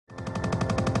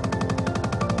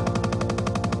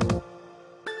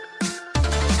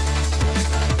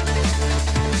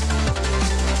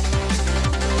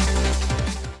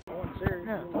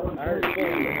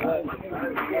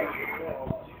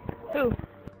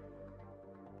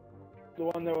the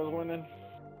one that was winning.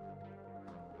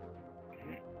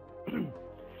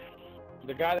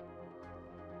 The guy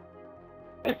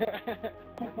that...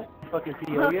 Fucking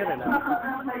PO yet or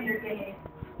not?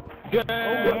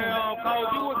 Damn,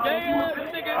 called you a damn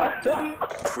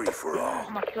nigga. Free for all.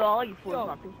 I'm gonna kill all you fools with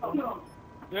my pistol.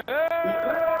 Yeah.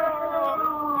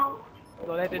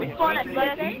 So that didn't spawn at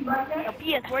BS? Yo,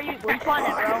 PS, where you spawn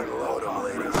at, bro? Load 'em,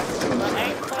 ladies. I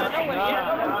ain't spawn nowhere yet.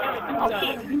 Oh,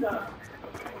 shit.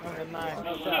 That's nice.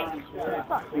 Shit.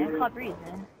 Fuck, man. Fuck breeze,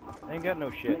 man. Ain't got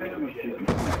no shit. I'm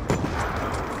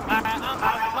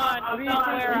fine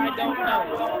somewhere I don't know.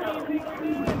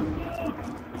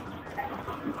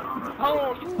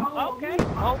 Oh, you okay?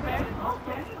 Okay.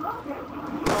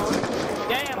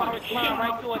 Damn, I was flying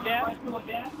right to a death.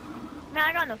 Man,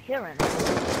 I got no killin.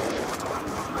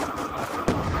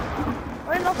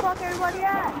 Where the fuck everybody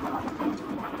at?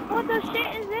 What the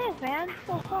shit is this, man?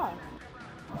 So fuck.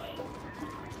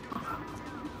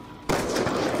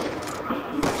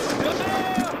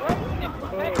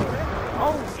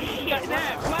 Oh shit!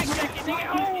 That blackjack, nigga.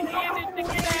 Oh, man, this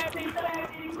nigga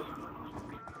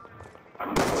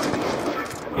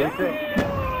Get it.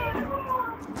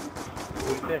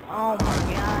 Get it. Oh my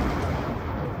god.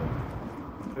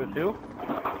 Who?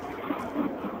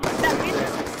 That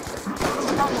reason?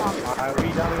 Come on. Alright, we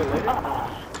done with it later?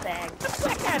 Thanks. Get the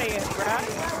fuck out of here, bro.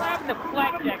 I'm having the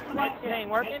blackjack. That shit ain't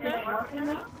working now.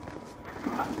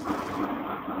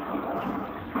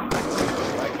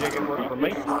 Blackjack, it works for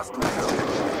me.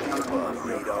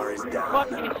 Radar is down.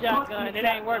 Fucking shotgun. It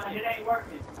ain't working.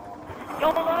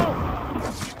 Yo, hello.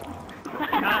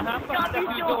 Fuck you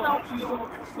doing.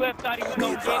 Swift thought he was Be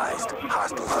gonna advised, get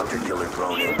hostile hunter-killer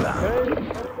drone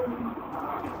inbound.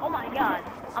 Oh my god.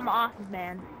 I'm an awesome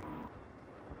man.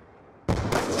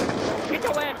 Get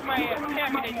your ass right here.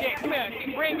 Tap me the dick. Come here.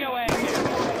 Bring your ass here.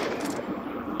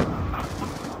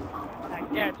 I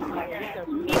got you,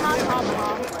 man. Be my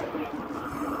mom.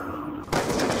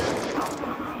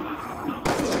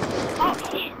 Oh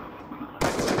shit.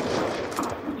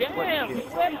 Damn,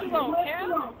 Swift, you gon'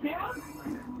 count?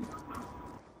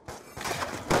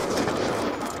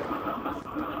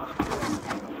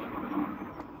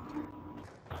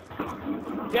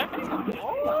 You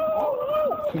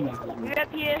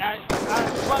up here? I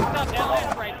fucked up that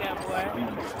last right there, boy.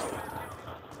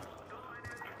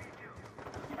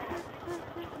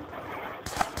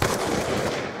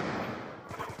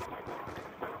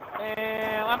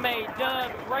 And I made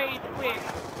Doug rage quit.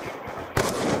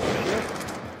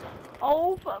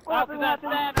 Oh fuck, what Because I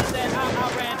stabbed his ass. I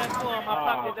ran into him. I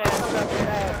fucked his ass.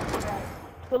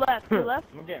 To left.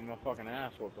 I'm getting my fucking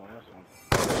ass whooped on this one.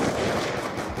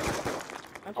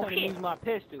 I'm trying to use my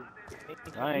pistol.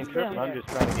 I ain't tripping, I'm just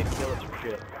trying to get killers for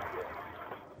shit.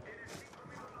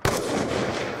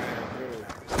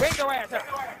 Bring your ass up.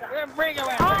 Bring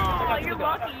your ass up. Oh,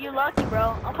 you're lucky,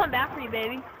 bro. I'll come back for you,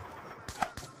 baby.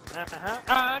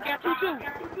 I got you too.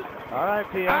 Alright,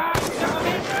 P.O. You know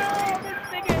this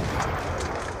nigga.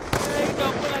 There you go,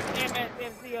 put like an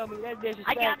MSMC on me. That's disrespect.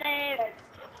 I got it.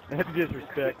 That's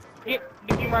disrespect. Get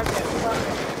me right there.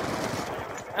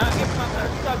 Get my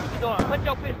stuff. What you doing? Put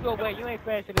your pistol away. You ain't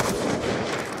faster than me.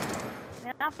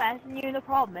 Man, I'm faster than you, no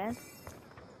problem, man.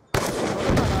 Oh,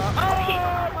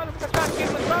 motherfucker trying to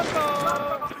get with Rocco.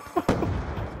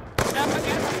 Now I got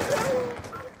you.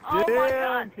 Oh my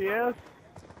god. Yes.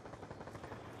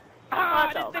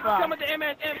 This nigga coming with the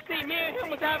MSMC. Me and him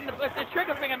was having the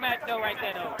trigger finger match though right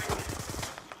there though.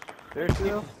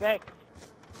 Seriously? Respect.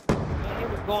 Man, he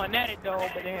was going at it though,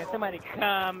 but then somebody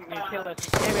come and kill us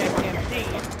with MSMC.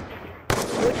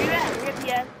 Where'd you at? Where'd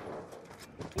you at?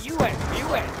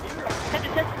 You at? Send it,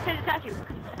 touch you.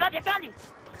 Stop, I found you.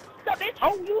 Stop, bitch.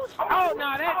 Oh, you? Oh,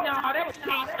 no, that was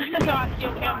cheap. You thought I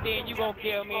killed him, then you gonna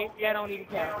kill me. That don't even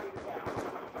count.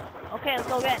 Okay, let's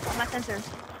go get on my sensor.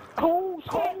 Oh,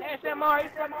 shit. SMR.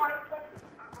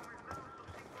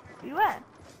 Where you at?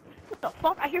 What the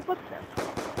fuck? I hear footsteps.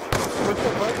 What the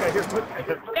fuck? I hear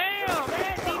footsteps. Damn,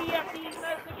 man. DDF, these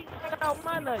nuts, nigga. Out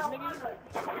my nuts, nigga.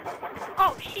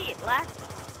 Oh, shit, last.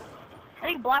 I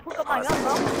think Black hook up my gun,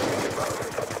 bro.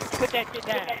 Put that shit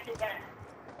down.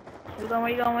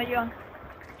 Where you going?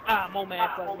 Ah, Mo man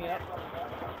fucked me up.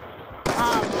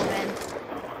 Ah, Mo man.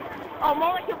 Oh,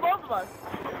 Mo killed both of us.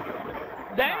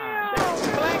 Damn,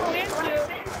 Black Ninja.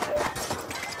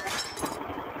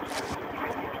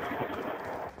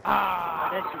 Ah,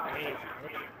 that shit crazy.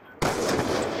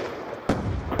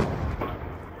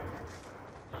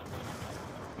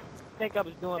 I think I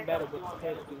was doing better with the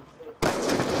pistol.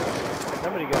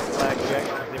 Somebody got blackjack.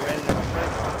 They ran into my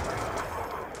friend.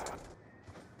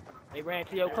 They ran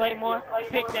to your Claymore?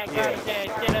 Pick that guy's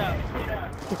ass shit up.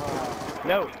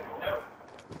 No.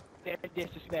 that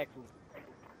disrespectful.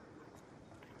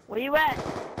 Where you at?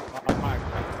 I'm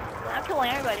I'm killing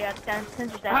everybody at the center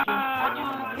section.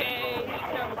 Ah, UK,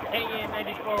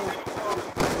 KN94.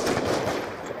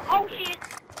 Oh shit!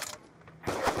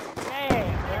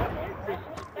 Damn, bro, that's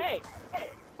disrespect.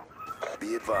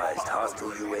 Be advised,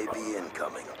 hostile UAV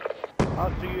incoming.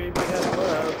 I'll see you if you have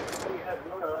love.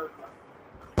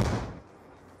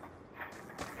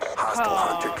 Hostile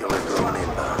hunter-killer drone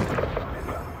inbound.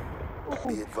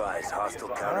 Be advised, hostile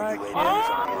counter UAV is Oh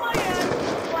online.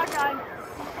 yeah! Black eye.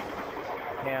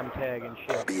 Cam tag and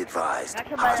shit. Be advised, I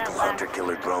come by that hostile last.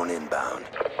 hunter-killer drone inbound.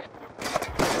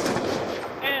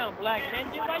 Damn, Black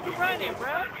Ninja, why you running,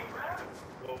 bro?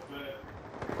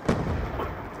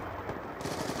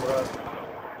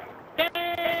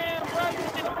 Damn, bro, you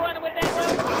just running with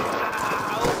that,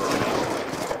 bro?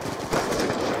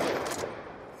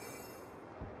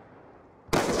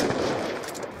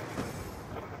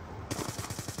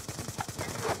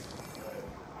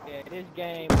 Yeah, this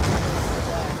game.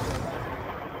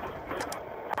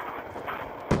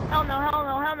 Hell no, hell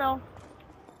no, hell no.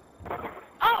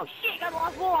 Oh shit, got a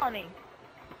lost ball on me.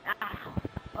 Ah,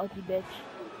 ugly bitch.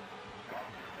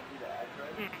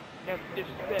 Never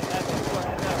disrespect.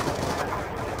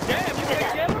 Damn, you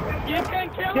couldn't kill him? You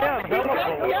couldn't kill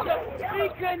him? He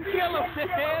couldn't kill him.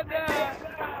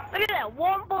 Look at that,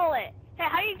 one bullet. Hey,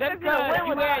 how you That's expect me to because win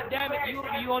you with had that?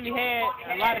 damage. You only had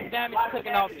a lot of damage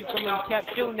cooking off you from when you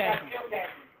kept shooting at him.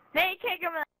 Man, you can't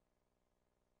give me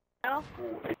that.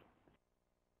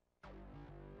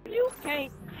 You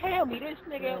can't tell me this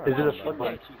nigga Is it a won't shoot football?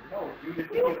 at you.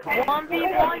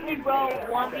 1v1 me, bro.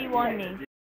 1v1 me.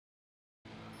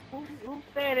 Who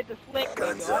said it to slick me,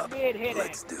 Guns though? I up. did hit it.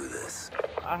 Let's do this.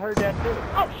 I heard that too.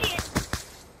 Oh shit!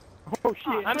 Oh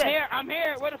shit. I'm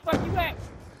here. Where the fuck you at?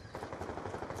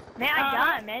 Man, I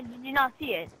died, man. Did you not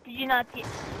see it? Did you not see it?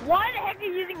 Why the heck are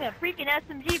you using the freaking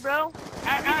SMG, bro?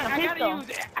 I gotta use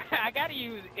it. I gotta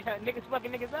use it. Niggas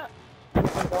fucking niggas up.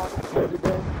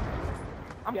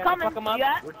 I'm Yeah, coming. fuck 'em up. You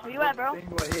at? Where you at, bro?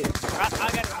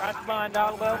 I spawned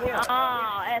all the way over here.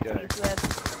 Oh, F you,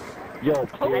 Swift. Yo,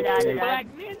 I died. Black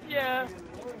Ninja.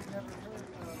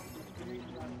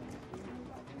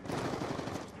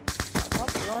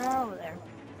 What's going on over there?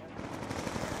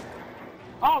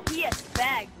 Oh, he has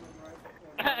bags.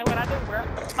 What I do, bro?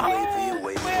 UAV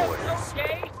awaiting well, orders.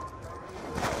 okay.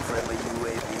 Friendly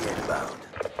UAV inbound.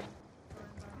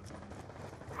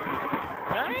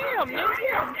 Damn,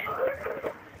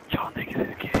 nigga. y'all niggas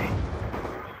is gay.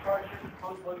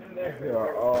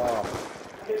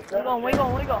 We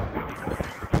going.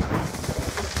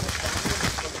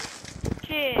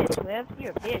 Shit, Swift,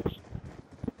 you're a bitch.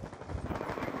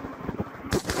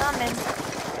 Coming.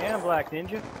 And Black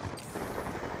Ninja.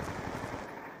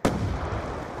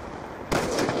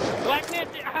 Black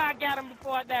Ninja, I got him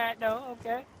before I died, though.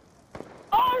 Okay.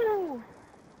 Oh!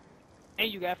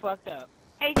 And you got fucked up.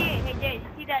 Hey Jay,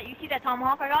 you see that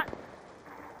tomahawk I got?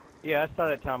 Yeah, I saw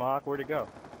that tomahawk. Where'd it go?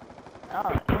 Oh,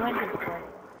 it went to the floor.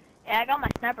 Yeah, I got my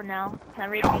sniper now. Can I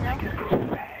read it now?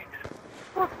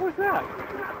 What was that?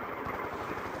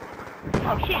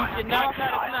 Oh shit! You should not try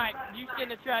to snipe. You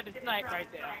shouldn't have tried to snipe right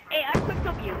there. Hey, I quicked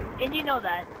up you, and you know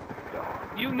that.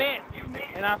 You missed,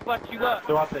 and I fucked you up.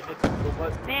 So I said, hit the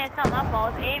button. Man, it's not my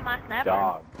fault. It ain't my sniper.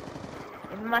 Dog.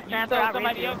 It ain't my You sniper. saw I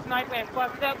somebody raped else sniper and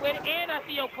fucked up with it, and I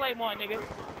see your claymore, nigga.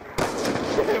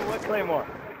 What Claymore?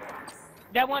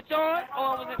 That one yours,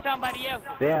 or was it somebody else?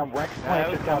 Damn, Rex That Plank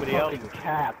was just got somebody else. fucking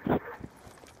capped.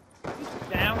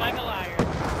 Sound like a liar.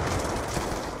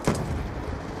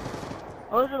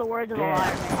 Those are the words of the Damn,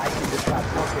 liar, man. I just got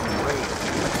fucking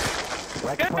raped.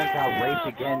 Rex Plank got raped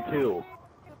again, too.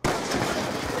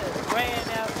 Ran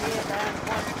out here behind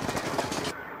one.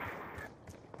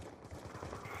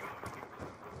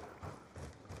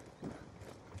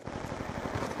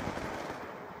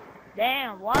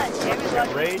 Damn, what?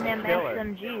 Everybody's Raid using them killer.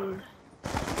 SMGs.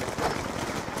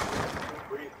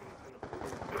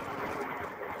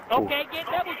 Okay, get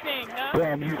double teamed, huh?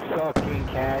 Damn, you suck, King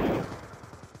Cash.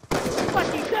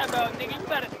 What you talking about, nigga? You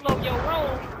better slow your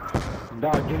roll.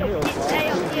 Dog, give me a ball Hey,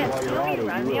 while yeah, you're at it,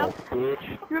 remind you me little of- bitch.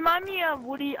 You remind me of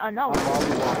Woody, no. I'm all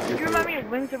you want, You remind me of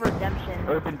Wings of Redemption.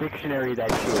 Urban Dictionary,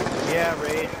 that shit. Yeah,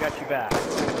 Rage, got you back.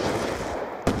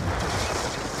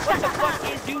 What the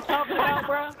fuck is you talking about,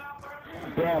 bro?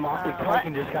 Damn, Optic what?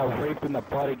 Tonkin just got raped in the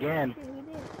butt again.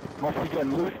 Must be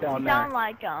getting loose down You there. sound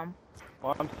like,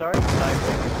 Well, I'm sorry,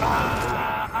 Sniper.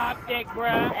 Ah, optic, bro.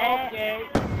 Okay.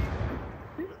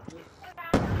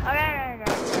 Okay.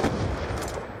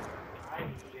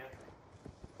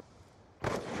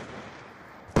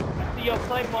 See your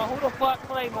Claymore. Who the fuck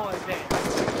Claymore is that?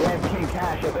 Damn, King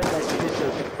Cash, I bet that shit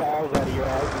just balls out of your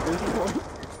ass at this point.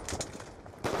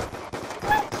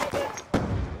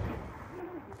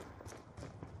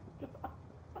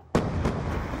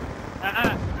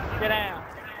 Sit down.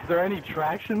 Is there any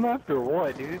traction left or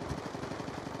what, dude?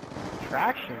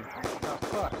 Traction? Oh,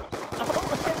 fuck.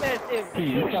 Oh, Dude,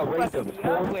 you got raped the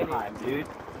fourth time, dude.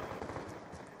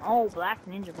 Oh, Black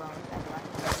Ninja Bro.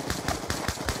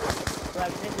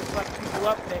 Black Ninja fucked people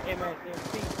up to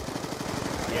MSMC.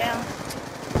 Yeah.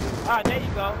 Ah, there you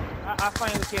go. I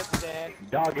finally killed his ass.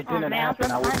 Dog, it Oh, didn't man,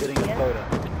 happen. I was sometimes getting a it is. soda.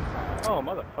 Oh,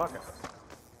 motherfucker.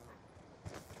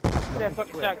 That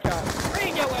fucking shot charge.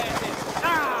 Bring your ass in.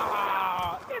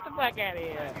 Ah! Get the fuck out of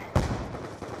here.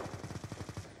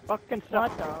 Fucking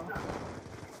What suck. the?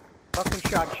 Fucking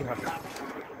shot.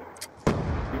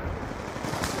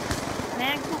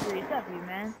 Man, cool breeze. Up you,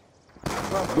 man.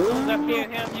 Once I kill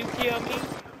him, you kill me.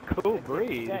 Cool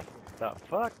breeze. Okay. The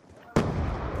fuck?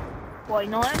 What,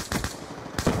 you know what?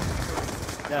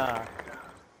 Nah.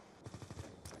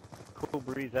 Cool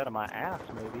breeze out of my ass,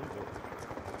 maybe.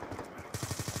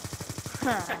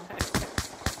 Huh.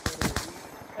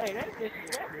 Hey, that's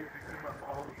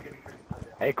disrespectful.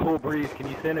 Hey, Cool Breeze, can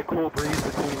you send a Cool Breeze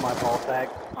between my ball sack?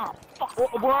 Oh, fuck.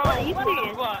 Bro, What are you what serious?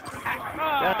 the fuck?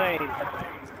 That ain't...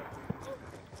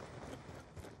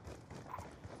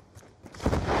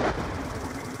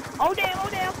 Oh, damn, oh,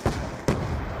 damn.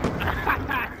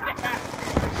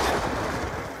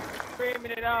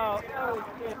 Screaming it all. Oh,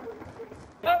 shit.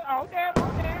 Oh, damn,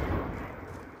 oh, damn.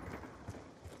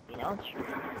 You know, true.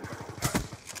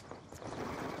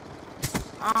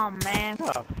 Oh, man.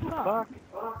 What the fuck?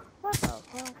 What the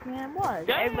fuck, man? What?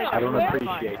 Damn. Everybody I don't got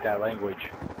appreciate that language.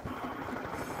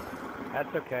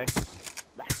 That's okay.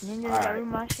 Black Ninja Alright. got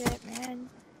my shit, man.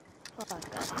 Fuck,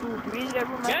 that Cool Breeze got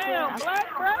my Damn, shit. Black,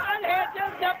 bro, I had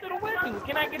just jumped through the window.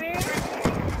 Can I get in?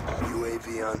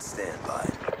 UAV on standby.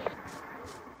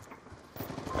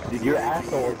 Dude, your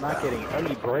asshole is not getting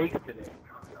any breaks today.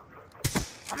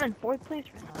 I'm in 4th place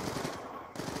right now.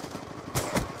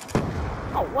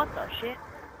 Oh, what the shit?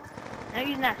 Now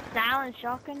using that silent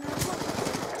shotgun now?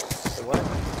 What?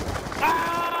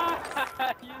 Ah!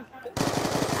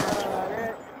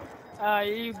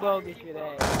 You bogus for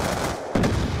that.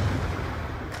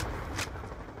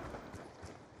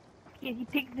 Yeah, he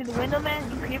peeked through the window, man.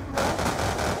 You creep him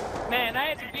up. Man, I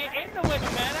had to get in the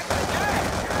window, man. I could have died.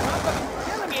 Motherfucker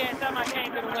killing me every time I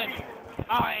came to the window.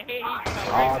 Oh, I hate you.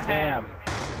 Aw, damn.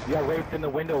 You got raped in the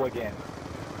window again.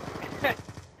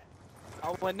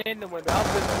 I wasn't in the window. I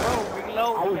was in the room,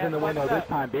 reloading. I was in the window this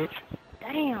time, bitch.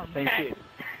 Damn. Same shit.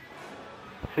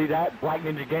 See that? Black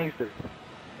Ninja Gangster.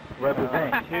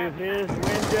 Represent. To his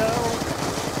window.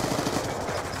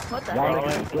 What the Y'all heck?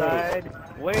 niggas Inside.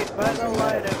 Wait by the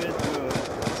light of his moon.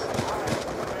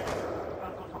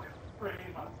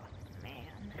 Man.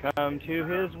 Come to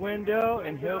his window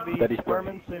and he'll be Steady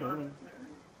squirming soon.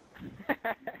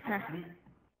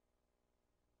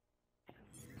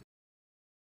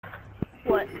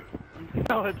 What?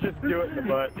 No, let's just do it in the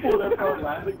butt.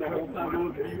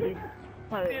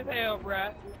 What? As hell,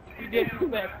 bruh. You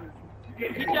disrespectful.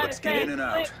 You tried to say it's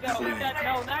slick, though.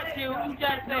 No, not you. You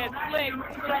tried to say it's slick. You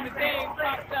tried to say it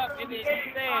popped up and then you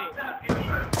said it.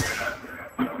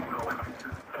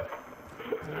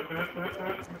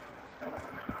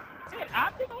 Hey,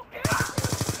 optical?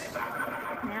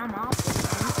 Man, I'm off.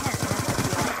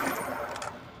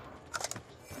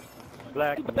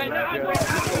 Black Ninja.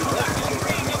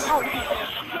 Oh, shit.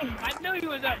 I knew you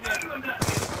was up there.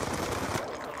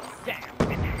 Damn.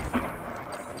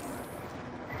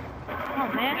 Oh,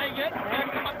 man. Hey, you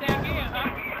gotta come up down here, huh?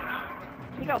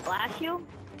 You got blast you?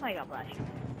 Oh, you got blast you.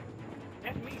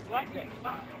 That's me, Blackjack.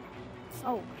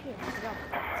 Oh, shit. I forgot.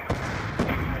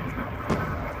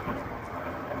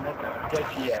 And that's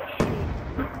sketchy ass shit.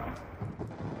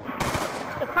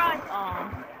 Surprise!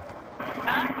 I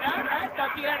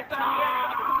thought you had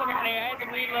something. Look at there. I had to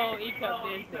reload each of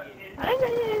this thing.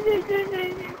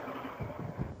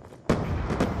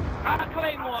 I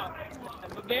Claymore.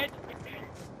 Bitch.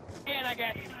 And I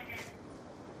got you.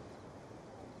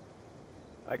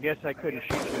 I guess I couldn't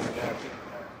shoot you in the back.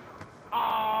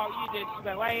 Oh, you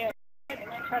disrespect. Why you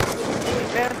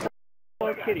Damn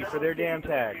Hello Kitty for their damn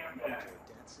tag.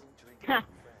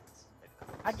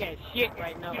 I got shit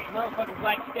right now. Motherfuckers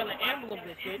like stealing emblems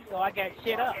and shit, so I got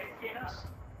shit up.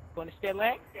 Gonna steal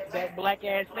that black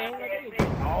ass thing?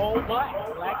 All black.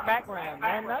 Black background.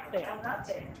 Man up there.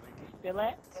 Still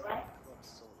that?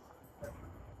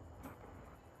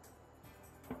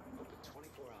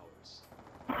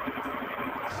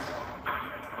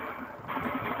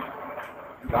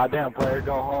 Goddamn player,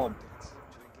 go home.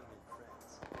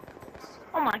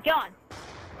 Oh my god!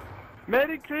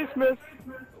 Merry Christmas.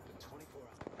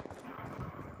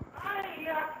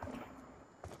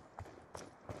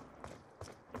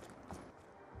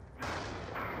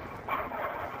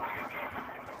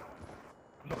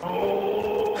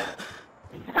 Oh!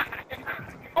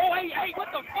 Oh, hey, what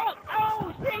the fuck?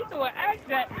 Oh, shit, he threw an axe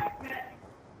at me.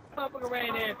 Motherfucker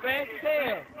ran there fast as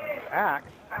hell. Axe.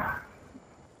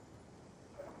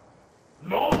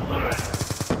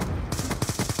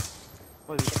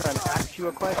 Was he trying to ask you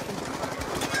a question?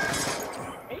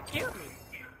 He killed me.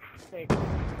 Hey, get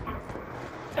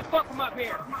the fuck from up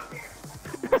here.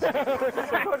 Look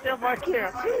at my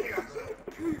camp.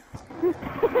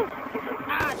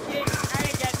 Ah, shit. I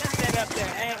ain't got none of that up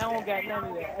there. I don't got none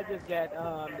of that. I just got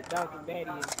the Dawson Betty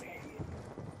and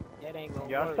that ain't gonna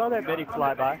Yeah, work. I saw that Betty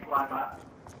fly by.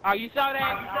 Oh, you saw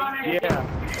that? Yeah,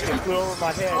 it flew over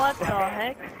my head. What the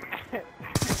heck?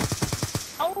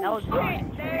 Oh, That was shit.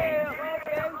 wrong. Damn.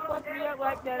 Okay, you fucked me up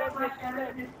like that. That's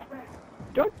disrespectful.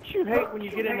 Don't you hate when you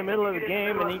get in the middle of the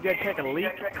game and you gotta take a leak?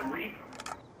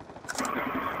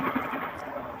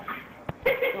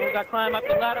 As soon as I climb up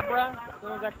the ladder, bruh. As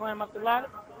soon as I climb up the ladder.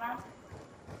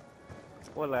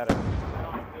 What ladder?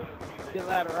 The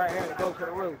ladder right here that goes to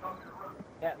the roof.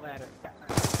 That ladder.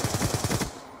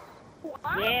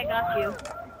 Yeah, got you.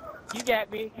 You got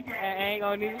me. I ain't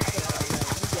gonna need it.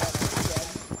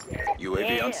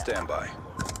 UAV on standby.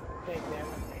 Take that.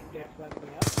 That fucked me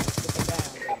up. Put it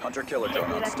down. Hunter killer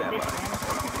drone on That's a standby. bitch,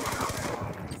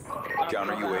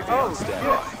 Counter UAV Oh, on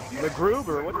standby.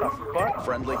 MacGruber, what the fuck?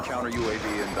 Friendly counter UAV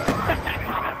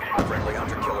inbound. Friendly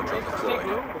hunter killer drone deployed.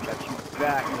 Got you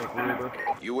back, MacGruber.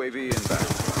 UAV inbound.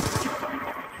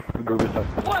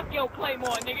 Fuck your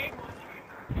Claymore, nigga.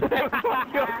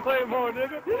 Fuck your Claymore,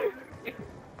 nigga.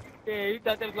 Yeah, you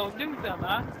thought they was gonna do something,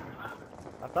 huh?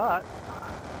 I thought.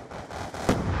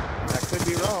 I could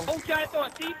be wrong. Oh, trying to throw a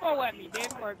C4 at me.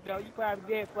 Didn't work, though. You probably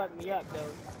did fuck me up,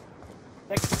 though.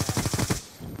 Next time.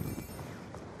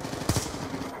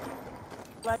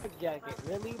 Flapper jacket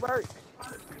really works.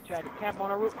 You tried to camp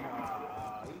on a roof. Oh,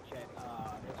 you tried.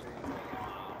 Oh, that's really.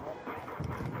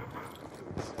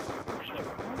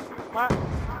 What?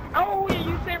 Oh, yeah,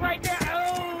 you sit right there.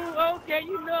 Oh, okay.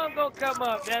 You know I'm gonna come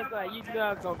up. That's right. You know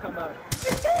I'm gonna come up.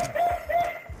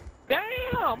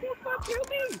 Damn! Who the fuck killed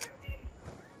me?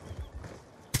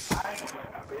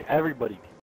 Everybody.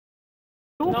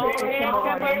 No, come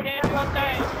up there and do your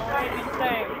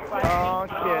thing. Oh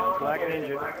shit, Black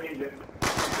Ninja.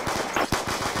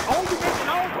 Oh, you missing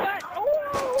all that? Oh,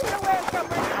 your ass got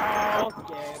right. Oh,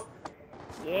 okay.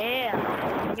 Yeah.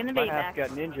 I'm gonna My be half back. got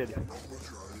ninja'd.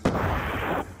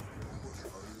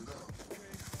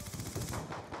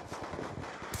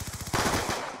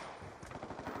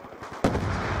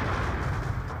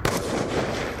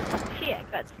 Shit, I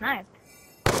got sniped.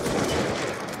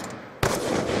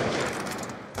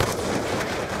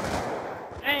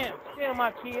 Damn, steal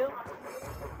my kill.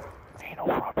 Ain't no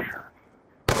rupture.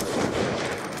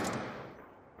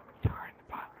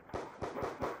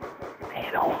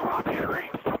 Ain't no rupturing.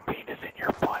 The penis in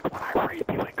your butt when I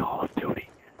rape you in Call of Duty.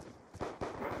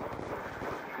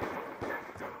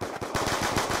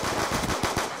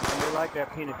 You like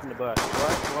that penis in the butt.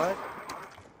 What?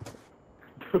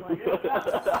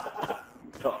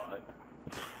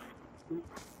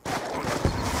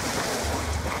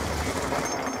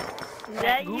 Is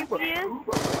that you, Fuse?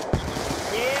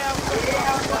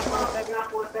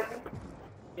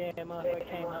 Yeah, motherfucker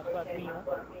came up, fucked me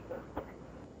up.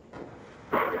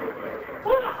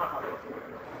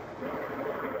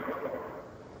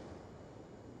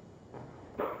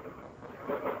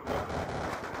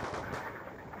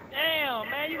 Damn,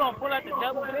 man, you gonna pull out the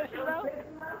double pistol though?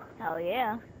 Hell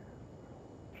yeah.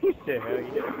 He said, hell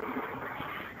yeah.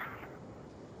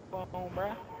 Come on,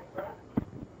 bruh.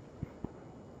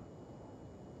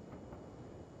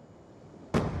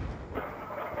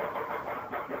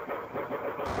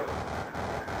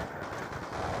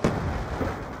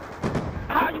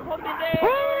 How you put me there?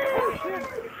 Oh, shit.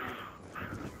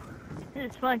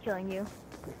 This is fun killing you.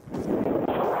 I'm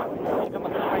gonna come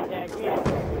right there again.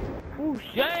 Ooh,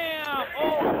 damn!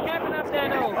 Oh, camping up there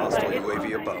though. Hostile Like, it's UAV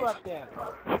two people above. up there.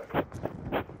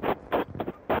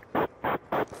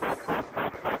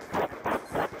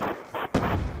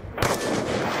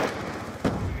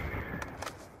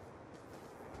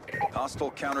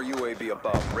 Hostile counter UAV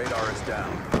above. Radar is down.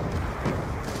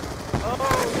 Oh,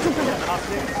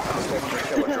 Hostile hunter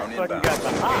killer drone fucking inbound. got the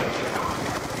hot.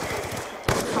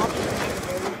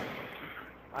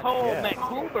 Cole Yeah.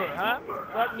 McCooper, huh?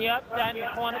 Fucked me up, sat in the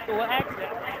corner through an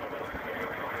accident.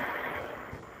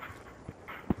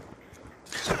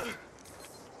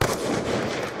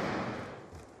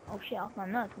 Oh shit, off my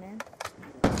nuts, man.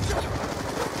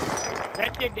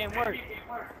 That shit didn't work.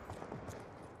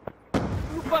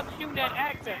 Who the fuck shooting that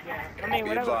accent guy? I mean, Be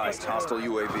whatever. advised, hostile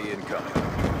UAV incoming.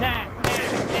 Nah.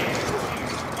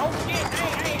 Oh shit,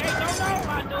 hey, no,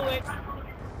 I knew it.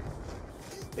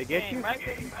 They get you? Right?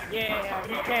 Yeah,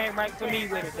 he came right for me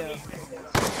with it though.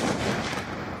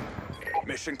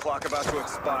 Mission clock about to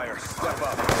expire. Step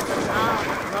up.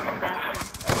 Welcome back.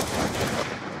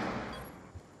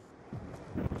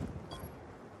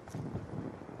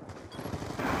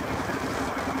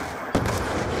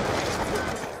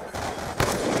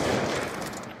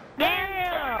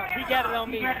 Damn! He got it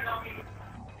on me. I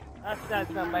shot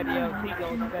somebody else. He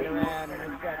goes spin around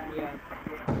and shot me up.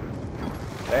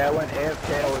 Yeah, when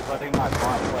AFK was letting my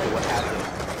bot play, what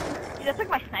happened? Dude, that's like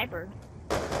my sniper.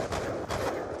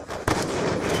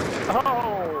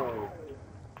 Oh!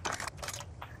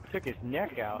 Took his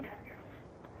neck out.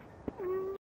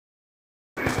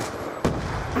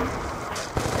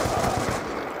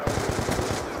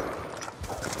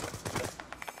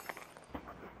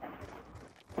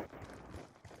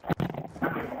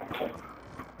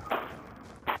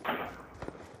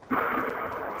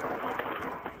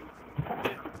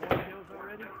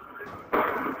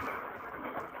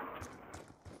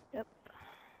 Yep.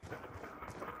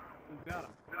 Who got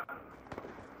him?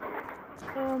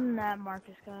 That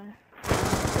Marcus guy.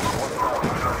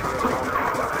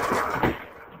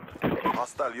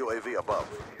 Hostile UAV above.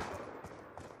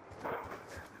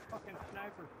 Fucking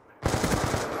sniper.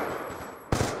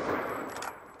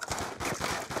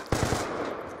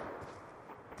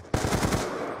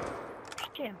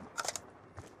 Jim.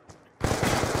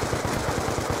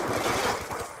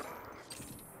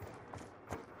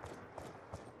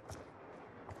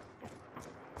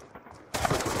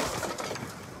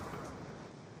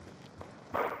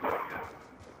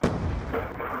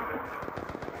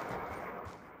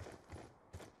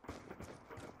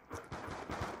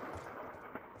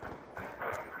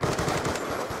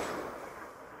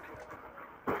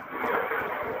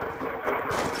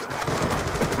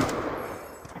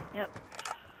 Yep.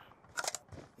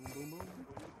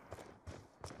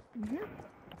 Mhm.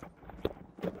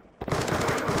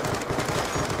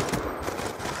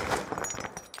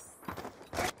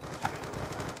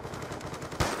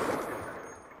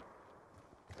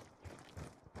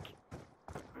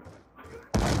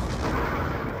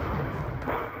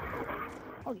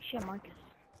 Holy shit, Marcus.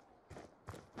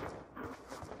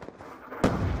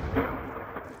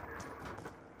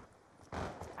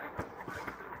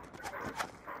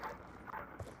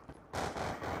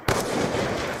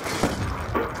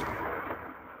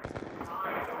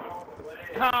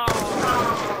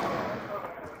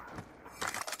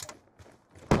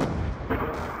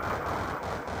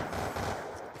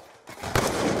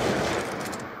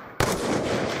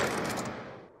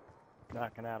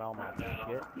 Knocking out all my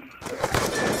shit.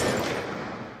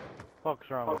 Fuck's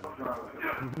wrong with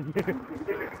me?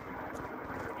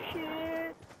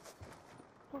 Shit.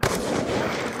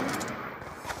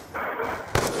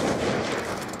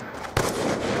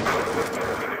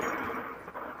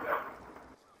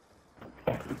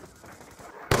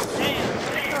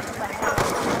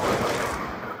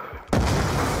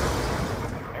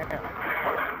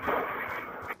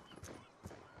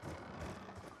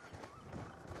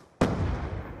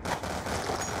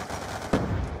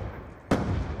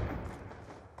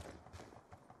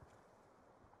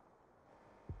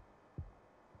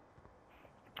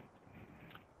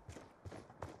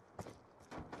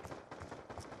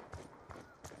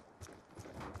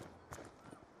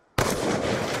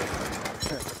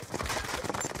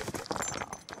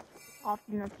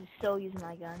 Often that's just so using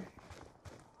my gun.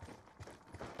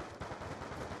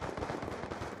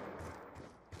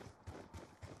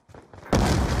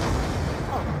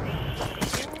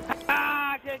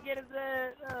 I couldn't get his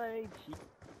ass. Oh, he cheat.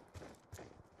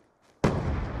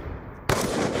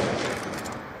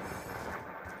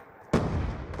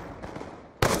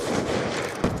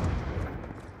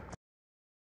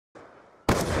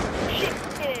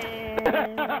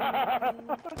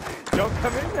 Don't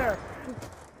come in there!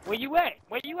 Where you at?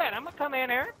 Where you at? I'm gonna come in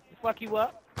there and fuck you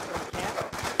up.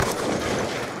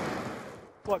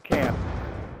 What camp?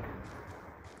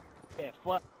 Yeah,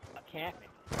 fuck camping.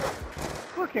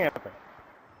 We're camping.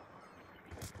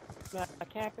 Not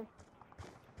camping?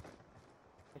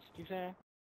 That's what you saying?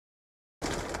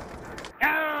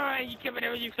 Ah, you coming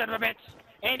in, you son of a bitch!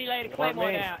 And he laid a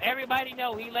claymore down. Everybody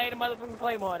know he laid a motherfucking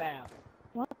claymore down.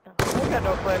 What the? I ain't got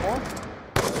no claymore.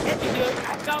 Yes, you do.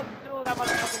 I told you as soon as I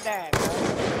motherfucking died, bro.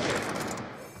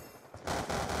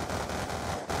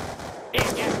 Yeah,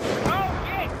 yeah. Oh,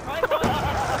 yeah. Claymore.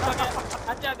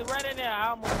 I tried to run in there. I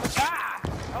almost. Ah!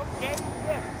 Okay,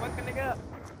 yeah. Fucking nigga up.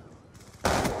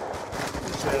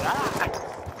 said, ah!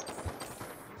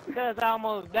 Because I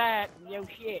almost died from your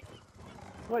shit.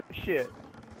 What shit?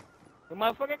 The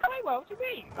motherfucking Claymore, what you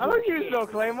mean? I don't use no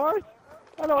claymores.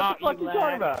 I don't know what the fuck you're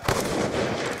talking about.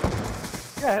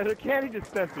 Yeah, they're candy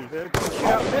dispensers. They shoot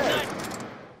out Pez.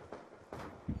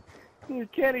 These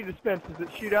candy dispensers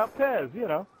that shoot out Pez, you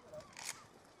know.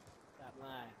 Stop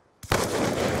lying.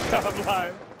 Stop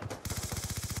lying.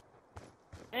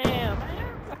 Damn,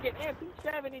 man. Fucking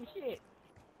MP7 and shit.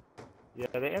 Yeah,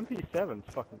 the MP7's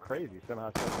fucking crazy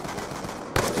somehow.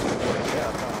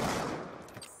 Yeah,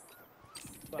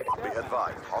 Be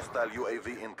advised, hostile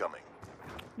UAV incoming.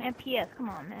 Man, PS, come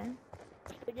on, man.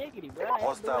 The giggity, bro.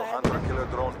 Hostile hunter-killer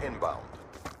drone inbound.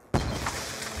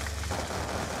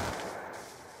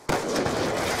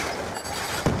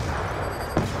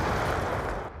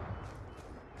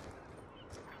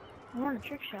 I want a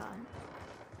trick shot.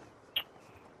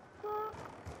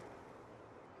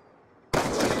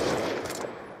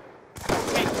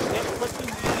 Hey, that's what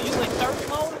you in third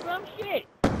mode or some shit?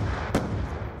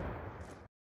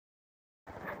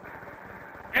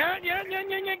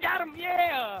 Yeah, got him,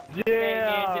 yeah!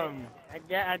 Yeah.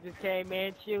 I just came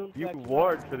in shooting. You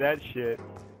ward for that shit.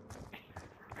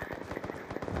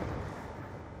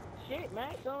 Shit,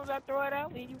 man. As soon as I throw it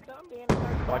out, here you come, then.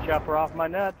 Watch out for off my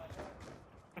nuts.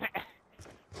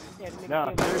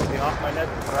 No, seriously, off my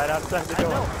nuts is right outside the I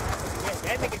door. know. Yeah,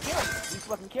 that nigga killed me. He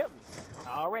fucking killed me.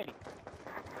 Already.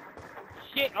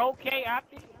 Shit, okay,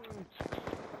 optic.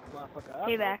 Motherfucker up.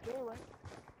 Stay back. Okay, right.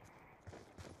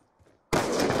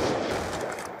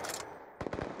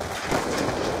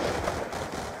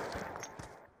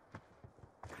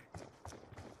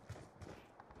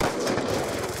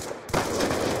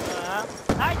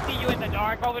 I see you in the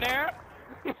dark over there.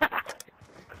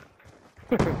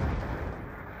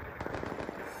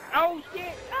 Oh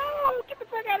shit! Oh, get the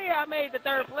fuck out of here! I made the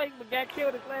third place, but got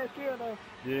killed his last kill though.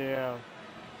 Yeah.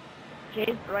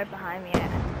 Jay's right behind me. I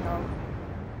know.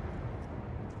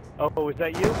 Oh, was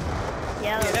that you?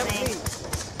 Yeah, Yeah, that was me.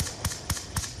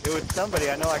 It was somebody.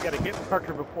 I know I got a hit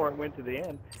marker before it went to the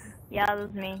end. Yeah, that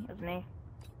was me. It was me.